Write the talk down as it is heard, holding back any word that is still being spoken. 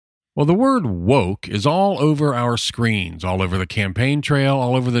Well, the word woke is all over our screens, all over the campaign trail,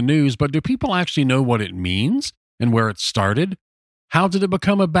 all over the news, but do people actually know what it means and where it started? How did it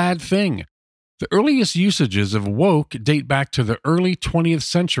become a bad thing? The earliest usages of woke date back to the early 20th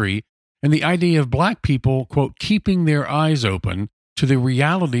century and the idea of black people, quote, keeping their eyes open to the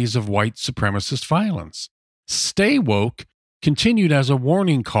realities of white supremacist violence. Stay woke continued as a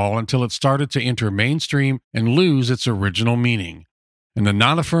warning call until it started to enter mainstream and lose its original meaning. And the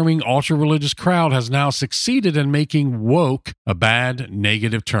non-affirming ultra-religious crowd has now succeeded in making woke a bad,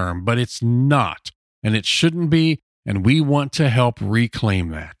 negative term, but it's not, and it shouldn't be, and we want to help reclaim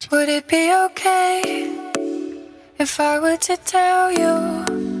that. Would it be okay if I were to tell you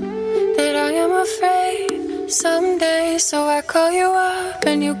that I am afraid someday, so I call you up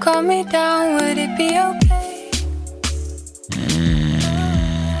and you call me down? Would it be okay?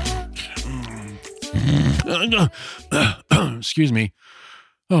 Excuse me.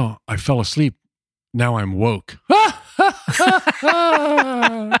 Oh, I fell asleep. Now I'm woke.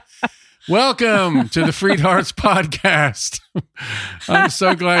 Welcome to the Freed Hearts Podcast. I'm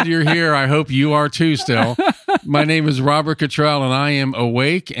so glad you're here. I hope you are too still. My name is Robert Cottrell, and I am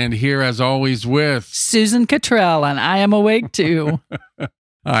awake and here as always with Susan Cottrell, and I am awake too.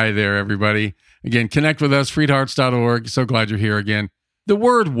 Hi there, everybody. Again, connect with us, freedhearts.org. So glad you're here again. The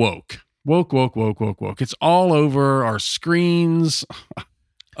word woke. Woke. It's all over our screens,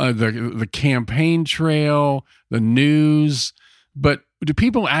 the campaign trail, the news. But do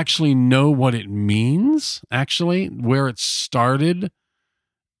people actually know what it means, actually, where it started,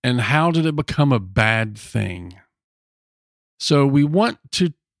 and how did it become a bad thing? So we want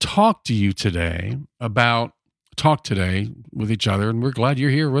to talk today with each other, and we're glad you're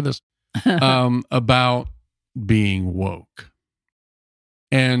here with us, about being woke.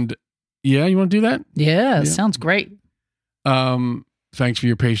 And yeah, you want to do that? Yeah, sounds great. Thanks for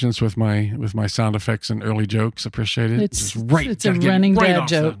your patience with my sound effects and early jokes. Appreciate it. It's a running dad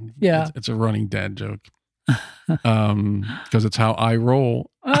joke. It's a running dad joke. Because it's how I roll.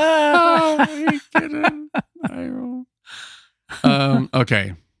 You kidding? I roll.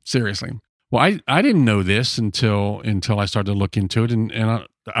 Okay, seriously. Well, I didn't know this until I started to look into it, and I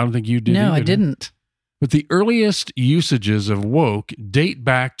don't think you did. No, either. I didn't. But the earliest usages of woke date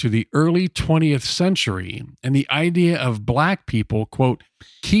back to the early 20th century and the idea of black people, quote,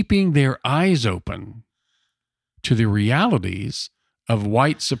 keeping their eyes open to the realities of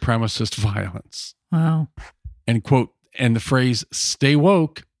white supremacist violence. Wow. And, quote, and the phrase stay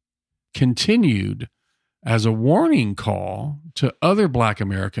woke continued as a warning call to other black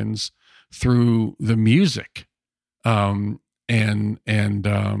Americans through the music. And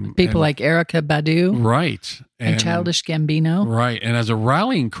people like Erykah Badu, right, and Childish Gambino, right, and as a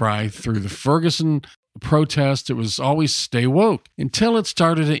rallying cry through the Ferguson protest, it was always "Stay woke" until it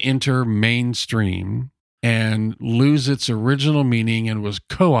started to enter mainstream and lose its original meaning and was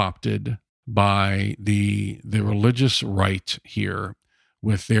co-opted by the religious right here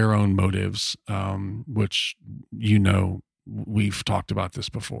with their own motives, which we've talked about this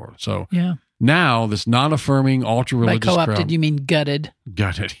before. So yeah. Now, this non-affirming, ultra-religious crowd. By co-opted, crowd, you mean gutted.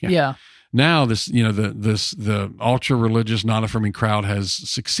 Gutted, yeah. Now, the ultra-religious, non-affirming crowd has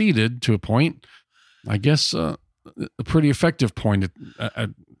succeeded to a point, I guess, a pretty effective point,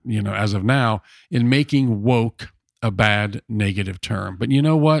 as of now, in making woke a bad, negative term. But you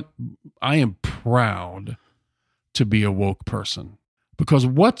know what? I am proud to be a woke person because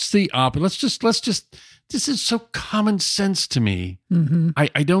what's the opposite? Let's just. This is so common sense to me. Mm-hmm.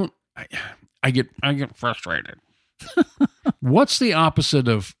 I get frustrated. What's the opposite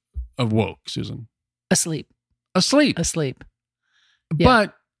of woke, Susan? Asleep. Yeah.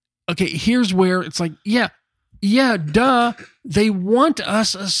 But, okay, here's where it's like, yeah, duh. They want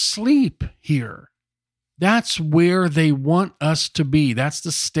us asleep here. That's where they want us to be. That's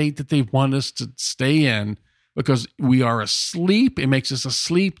the state that they want us to stay in because we are asleep. It makes us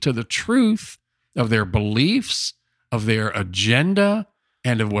asleep to the truth of their beliefs, of their agenda,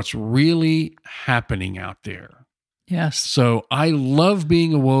 and of what's really happening out there. Yes. So I love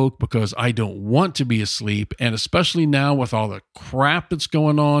being awoke because I don't want to be asleep. And especially now with all the crap that's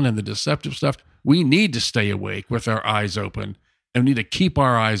going on and the deceptive stuff, we need to stay awake with our eyes open. And we need to keep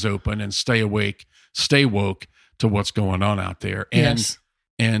our eyes open and stay awake, stay woke to what's going on out there. And yes.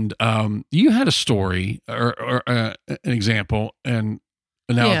 And you had a story or an example, an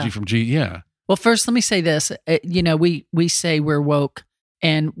analogy from G. Yeah. Well, first, let me say this. We say we're woke.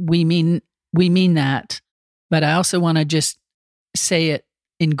 And we mean that, but I also want to just say it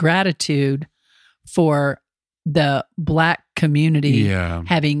in gratitude for the Black community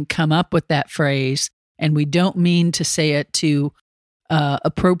having come up with that phrase. And we don't mean to say it to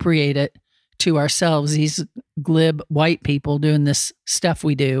appropriate it to ourselves, these glib white people doing this stuff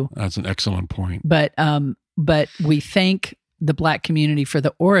we do. That's an excellent point. But we thank the Black community for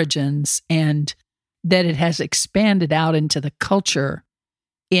the origins, and that it has expanded out into the culture.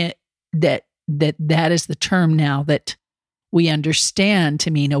 That is the term now that we understand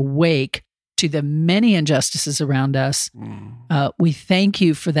to mean awake to the many injustices around us. We thank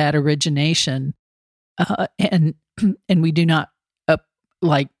you for that origination, and we do not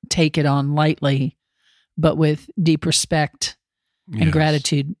take it on lightly, but with deep respect and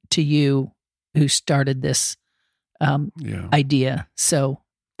gratitude to you who started this idea. So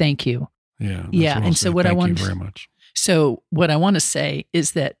thank you. Yeah. And so what I want very much. So what I want to say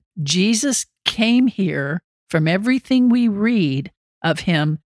is that Jesus came here, from everything we read of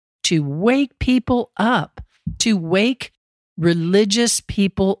him, to wake people up, to wake religious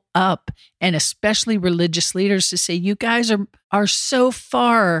people up, and especially religious leaders, to say, you guys are so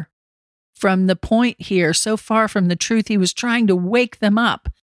far from the point here, so far from the truth. He was trying to wake them up.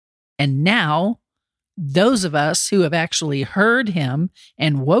 And now those of us who have actually heard him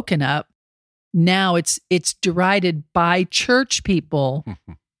and woken up, now it's derided by church people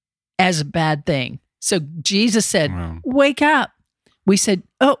as a bad thing. So Jesus said, wake up. We said,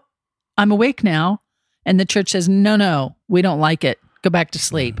 oh, I'm awake now. And the church says, no, we don't like it. Go back to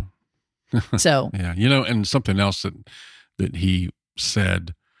sleep. So and something else that he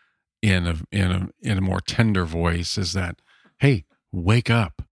said in a more tender voice is that, hey, wake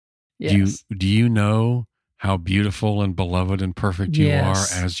up. Yes. Do you know how beautiful and beloved and perfect you are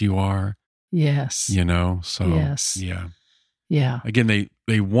as you are? Yes. So yes. Yeah. Again,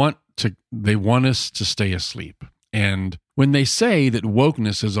 they want us to stay asleep. And when they say that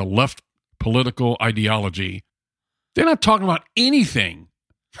wokeness is a left political ideology, they're not talking about anything.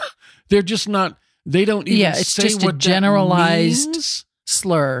 They're just not. They don't even it's say just what a generalized that means.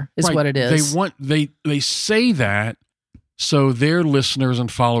 Slur is what it is. They say that so their listeners and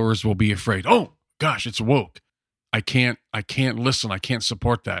followers will be afraid. Oh gosh, it's woke. I can't listen. I can't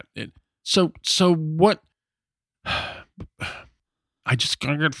support that. So what? I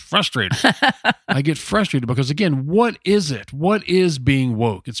get frustrated. I get frustrated because, again, what is it? What is being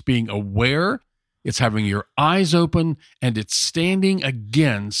woke? It's being aware. It's having your eyes open, and it's standing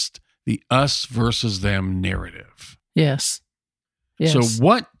against the us versus them narrative. Yes. So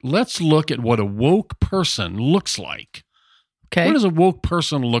let's look at what a woke person looks like. Okay. What does a woke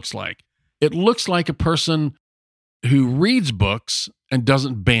person looks like? It looks like a person who reads books and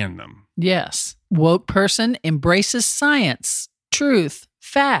doesn't ban them. Yes. Woke person embraces science, truth,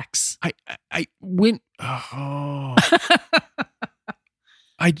 facts. In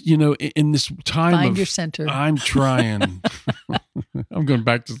this time Find your center. I'm trying. I'm going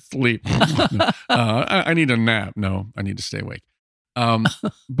back to sleep. I need a nap. No, I need to stay awake.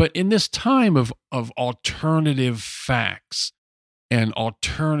 But in this time of alternative facts and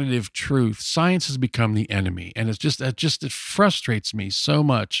alternative truth, science has become the enemy, and it frustrates me so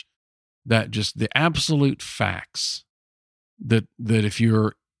much that just the absolute facts that if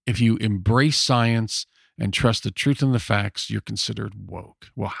you embrace science and trust the truth in the facts, you're considered woke.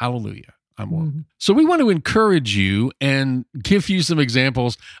 Well, hallelujah. I'm woke. Mm-hmm. So we want to encourage you and give you some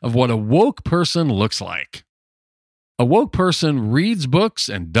examples of what a woke person looks like. A woke person reads books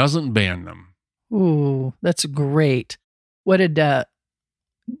and doesn't ban them. Ooh, that's great. What did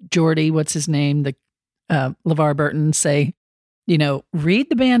Jordy, what's his name, the LeVar Burton say? Read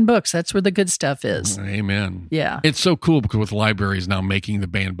the banned books. That's where the good stuff is. Amen. Yeah. It's so cool because with libraries now making the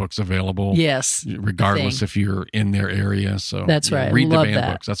banned books available. Yes. Regardless if you're in their area. So that's right. Read the Love banned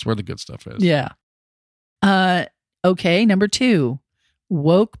that. books. That's where the good stuff is. Yeah. Okay. Number 2,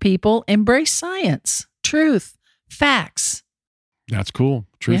 woke people embrace science, truth, facts. That's cool.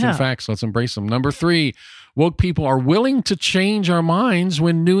 Truth and facts. Let's embrace them. Number 3, woke people are willing to change our minds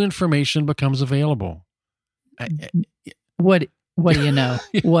when new information becomes available. What do you know?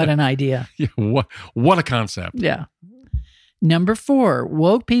 What an idea. Yeah, what a concept. Yeah. Number 4,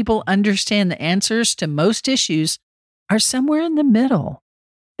 woke people understand the answers to most issues are somewhere in the middle.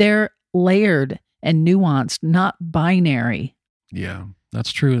 They're layered and nuanced, not binary. Yeah,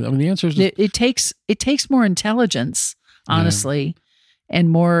 that's true. I mean, the answer is it takes more intelligence, honestly, and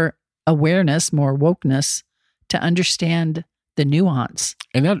more awareness, more wokeness to understand the nuance.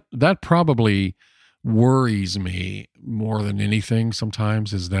 And that probably worries me more than anything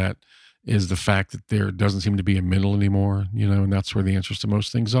sometimes is the fact that there doesn't seem to be a middle anymore, and that's where the answers to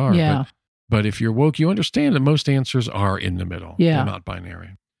most things are. Yeah. But if you're woke, you understand that most answers are in the middle. Yeah. They're not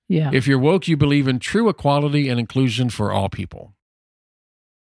binary. Yeah. If you're woke, you believe in true equality and inclusion for all people.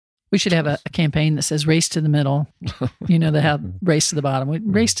 We should have a campaign that says race to the middle. You know, they have race to the bottom. We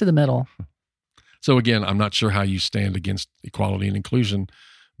race to the middle. So again, I'm not sure how you stand against equality and inclusion,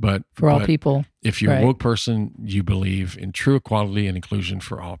 but For all people. if you're Right. a woke person, you believe in true equality and inclusion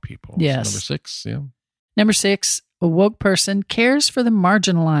for all people. So Yes. number 6, yeah. Number 6, a woke person cares for the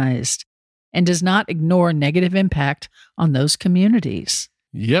marginalized and does not ignore negative impact on those communities.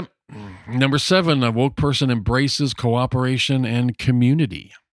 Yep. Number 7, a woke person embraces cooperation and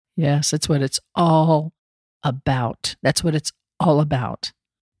community. Yes, that's what it's all about. That's what it's all about.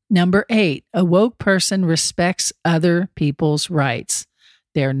 Number 8, a woke person respects other people's rights.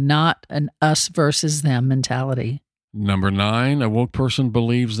 They're not an us versus them mentality. Number 9, a woke person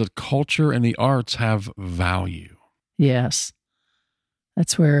believes that culture and the arts have value. Yes.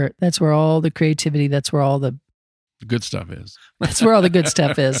 That's where all the creativity, that's where all the The good stuff is. that's where all the good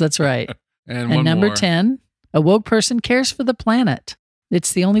stuff is. That's right. And And one number more. 10, a woke person cares for the planet.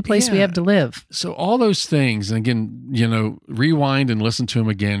 It's the only place we Yeah. have to live. So all those things, and again, rewind and listen to them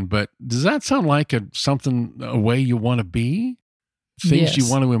again. But does that sound like a way you want to be? Things you Yes.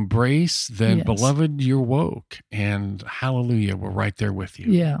 want to embrace? Then, Yes. beloved, you're woke, and hallelujah, we're right there with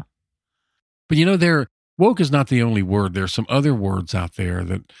you. Yeah. But woke is not the only word. There's some other words out there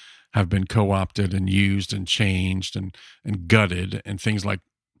that have been co-opted and used and changed and gutted, and things like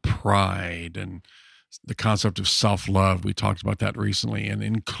pride and the concept of self-love. We talked about that recently, and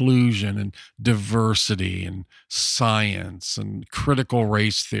inclusion and diversity and science and critical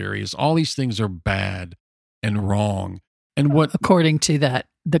race theories. All these things are bad and wrong. And what According to the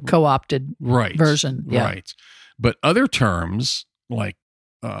co-opted right version. Yeah. right. But other terms like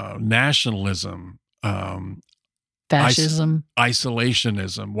nationalism, Fascism.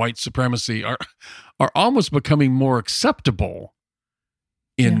 isolationism, white supremacy are almost becoming more acceptable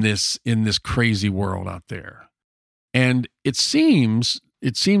in this crazy world out there. And it seems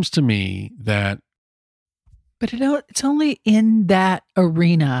to me that But it's only in that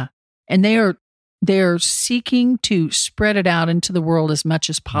arena, and they are seeking to spread it out into the world as much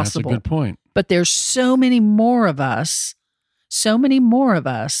as possible. that's a good point. But there's so many more of us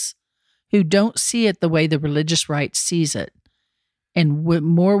who don't see it the way the religious right sees it. And the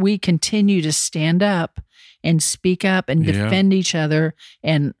more we continue to stand up and speak up and Yeah. defend each other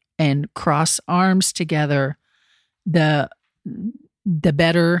and cross arms together, the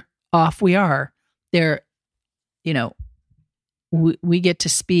better off we are. We get to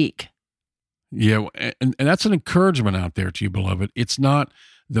speak. Yeah, and that's an encouragement out there to you, beloved. It's not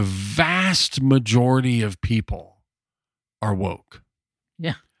the vast majority of people are woke.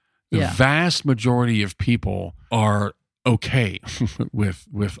 Yeah. The Yeah. vast majority of people are okay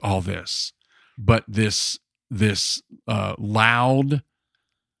with all this, but this loud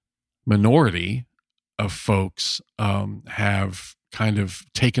minority of folks have kind of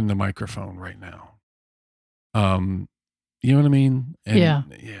taken the microphone right now. You know what I mean? And Yeah.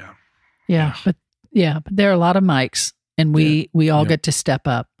 yeah, But there are a lot of mics, and we all Yeah. get to step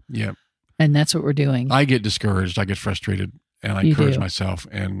up, yeah. and that's what we're doing. I get discouraged. I get frustrated, and I You encourage do. myself,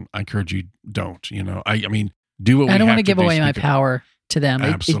 and I encourage you. Don't I mean, do what we I don't have want to give do, away my speak up. power to them.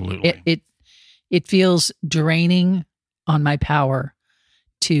 Absolutely. It feels draining on my power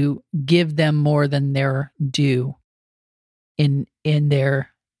to give them more than their due in their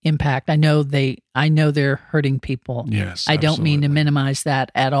impact. I know they're hurting people. Yes, I don't mean to absolutely. minimize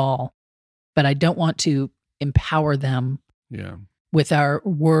that at all, but I don't want to empower them Yeah, with our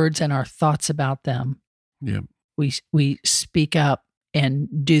words and our thoughts about them. yeah, We speak up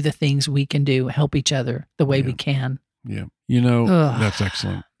and do the things we can do, help each other the way we Yeah. can. yeah. Ugh. That's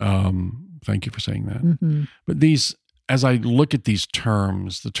excellent. Thank you for saying that. Mhm. But as I look at these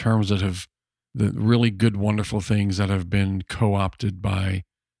terms, the terms that have the really good, wonderful things that have been co-opted by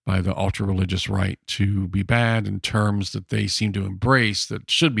the ultra-religious right to be bad, and terms that they seem to embrace that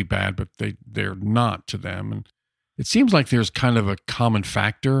should be bad, but they're not to them. And it seems like there's kind of a common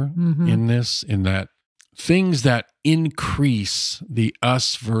factor Mhm. in this, in that things that increase the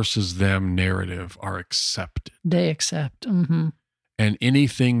us versus them narrative are accepted. They accept. Mm-hmm. And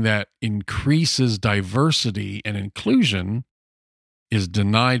anything that increases diversity and inclusion is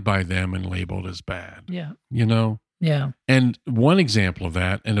denied by them and labeled as bad. Yeah. Yeah. And one example of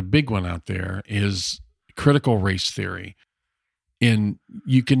that, and a big one out there, is critical race theory. And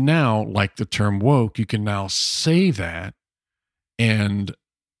you can now, like the term woke, you can now say that, and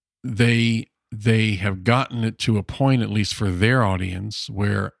they have gotten it to a point, at least for their audience,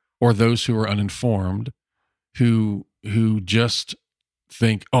 or those who are uninformed, who just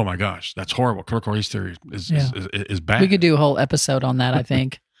think, oh my gosh, that's horrible. Critical race theory is bad. We could do a whole episode on that, I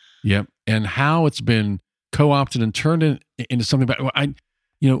think. Yep. And how it's been co-opted and turned into something bad.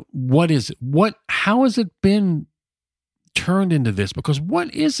 what is it? How has it been turned into this? Because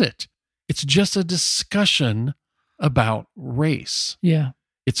what is it? It's just a discussion about race. Yeah.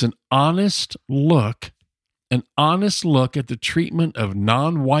 It's an honest look at the treatment of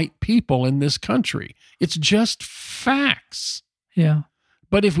non-white people in this country. It's just facts. Yeah.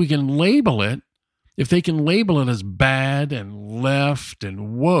 But if they can label it as bad and left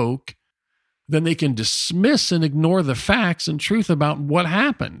and woke, then they can dismiss and ignore the facts and truth about what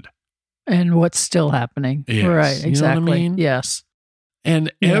happened. And what's still happening. Yes. Right, exactly. You know what I mean? Yes.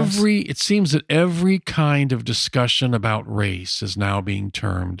 And Yes. it seems that every kind of discussion about race is now being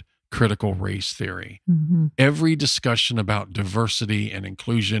termed critical race theory. Mm-hmm. Every discussion about diversity and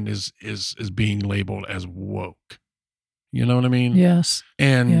inclusion is being labeled as woke. You know what I mean? Yes.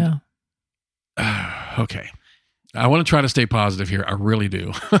 And Yeah. okay. I want to try to stay positive here. I really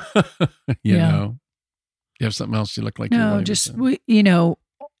do. You Yeah. know? You have something else you look like you're No, wanting to just, say?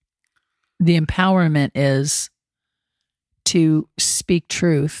 the empowerment is to speak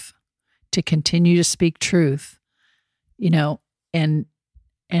truth, to continue to speak truth, and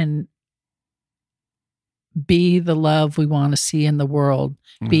be the love we want to see in the world,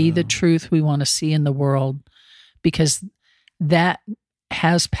 be the truth we want to see in the world, because that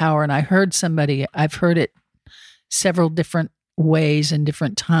has power. And I've heard it several different ways and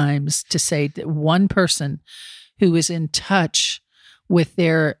different times to say that one person who is in touch with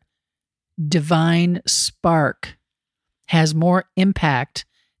their divine spark has more impact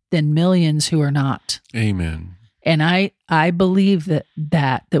than millions who are not. Amen. And I believe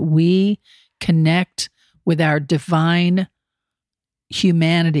that we connect with our divine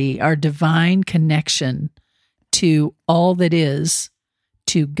humanity, our divine connection to all that is,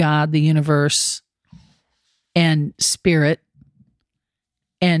 to God, the universe, and spirit,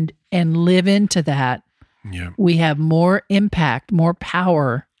 and live into that. Yeah. We have more impact, more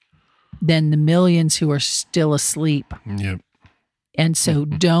power than the millions who are still asleep. Yep. And so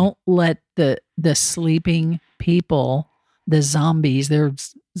don't let the sleeping people, the zombies, they're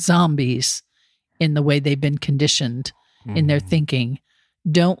zombies in the way they've been conditioned in their thinking.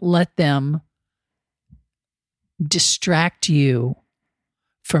 Don't let them distract you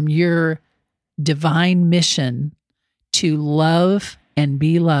from your divine mission to love and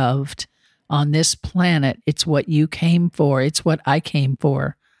be loved on this planet. It's what you came for. It's what I came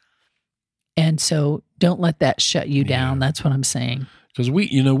for. And so don't let that shut you down. That's what I'm saying. Because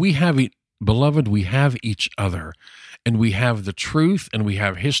we have, beloved, we have each other, and we have the truth, and we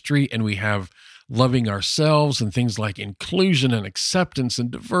have history, and we have loving ourselves, and things like inclusion and acceptance and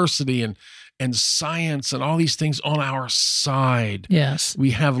diversity and science and all these things on our side. Yes.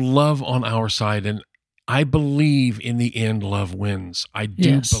 We have love on our side, and I believe in the end, love wins. I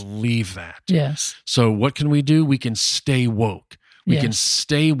do believe that. Yes. So what can we do? We can stay woke. We can Yes.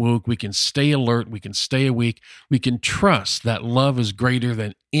 stay woke. We can stay alert. We can stay awake. We can trust that love is greater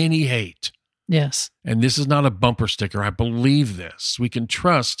than any hate. Yes. And this is not a bumper sticker. I believe this. We can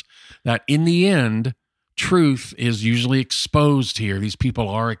trust that in the end, truth is usually exposed here. These people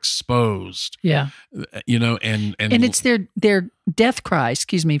are exposed, Yeah. and it's their death cry.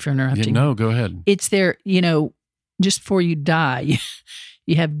 Excuse me for interrupting. No, go ahead. It's their, just before you die,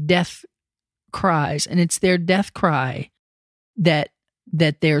 you have death cries, and it's their death cry that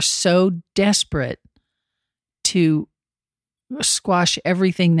they're so desperate to squash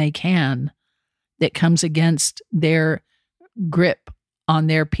everything they can that comes against their grip on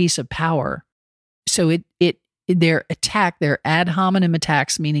their piece of power. So their attack, their ad hominem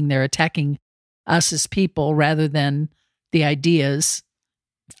attacks, meaning they're attacking us as people rather than the ideas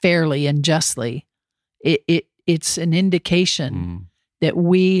fairly and justly. It's an indication that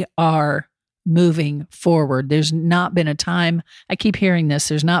we are moving forward. There's not been a time, I keep hearing this,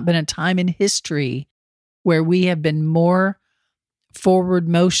 there's not been a time in history where we have been more forward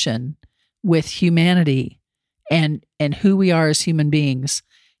motion with humanity and who we are as human beings.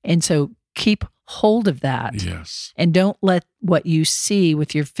 And so keep hold of that. Yes. And don't let what you see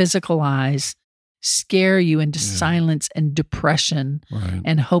with your physical eyes scare you into silence and depression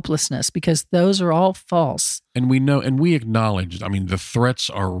and hopelessness, because those are all false. And we know, and we acknowledge, the threats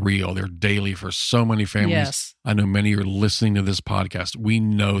are real. They're daily for so many families. Yes. I know many are listening to this podcast. We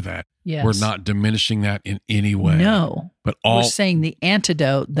know that. Yes. We're not diminishing that in any way. No. But we're saying the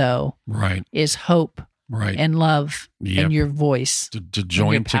antidote, though, is hope and love and your voice. To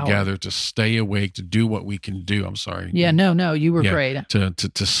join together, to stay awake, to do what we can do. I'm sorry. Yeah, no, you were great.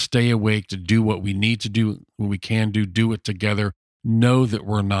 To stay awake, to do what we need to do, what we can do it together. Know that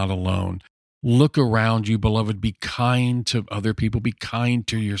we're not alone. Look around you, beloved. Be kind to other people. Be kind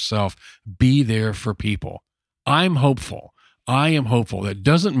to yourself. Be there for people. I'm hopeful. I am hopeful. That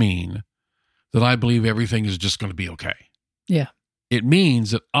doesn't mean that I believe everything is just going to be okay. Yeah. It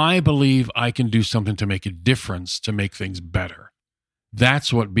means that I believe I can do something to make a difference, to make things better.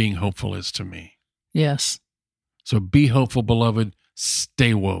 That's what being hopeful is to me. Yes. So be hopeful, beloved.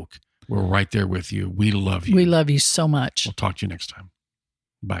 Stay woke. We're right there with you. We love you. We love you so much. We'll talk to you next time.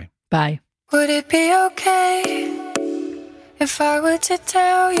 Bye. Bye. Would it be okay if I were to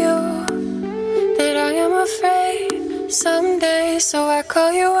tell you that I am afraid someday? So I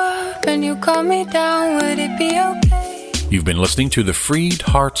call you up and you call me down. Would it be okay? You've been listening to the Freed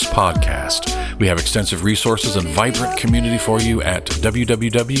Hearts Podcast. We have extensive resources and vibrant community for you at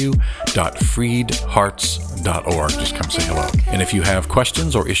www.freedhearts.org. Just come say hello. And if you have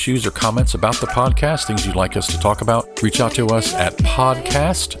questions or issues or comments about the podcast, things you'd like us to talk about, reach out to us at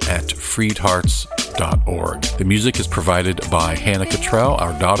podcast@freedhearts.org. The music is provided by Hannah Cottrell,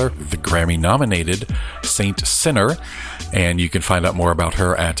 our daughter, the Grammy-nominated Saint Sinner, and you can find out more about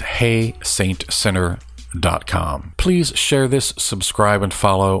her at HeySaintSinner.com. Please share this, subscribe, and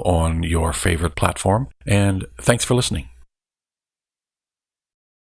follow on your favorite platform. And thanks for listening.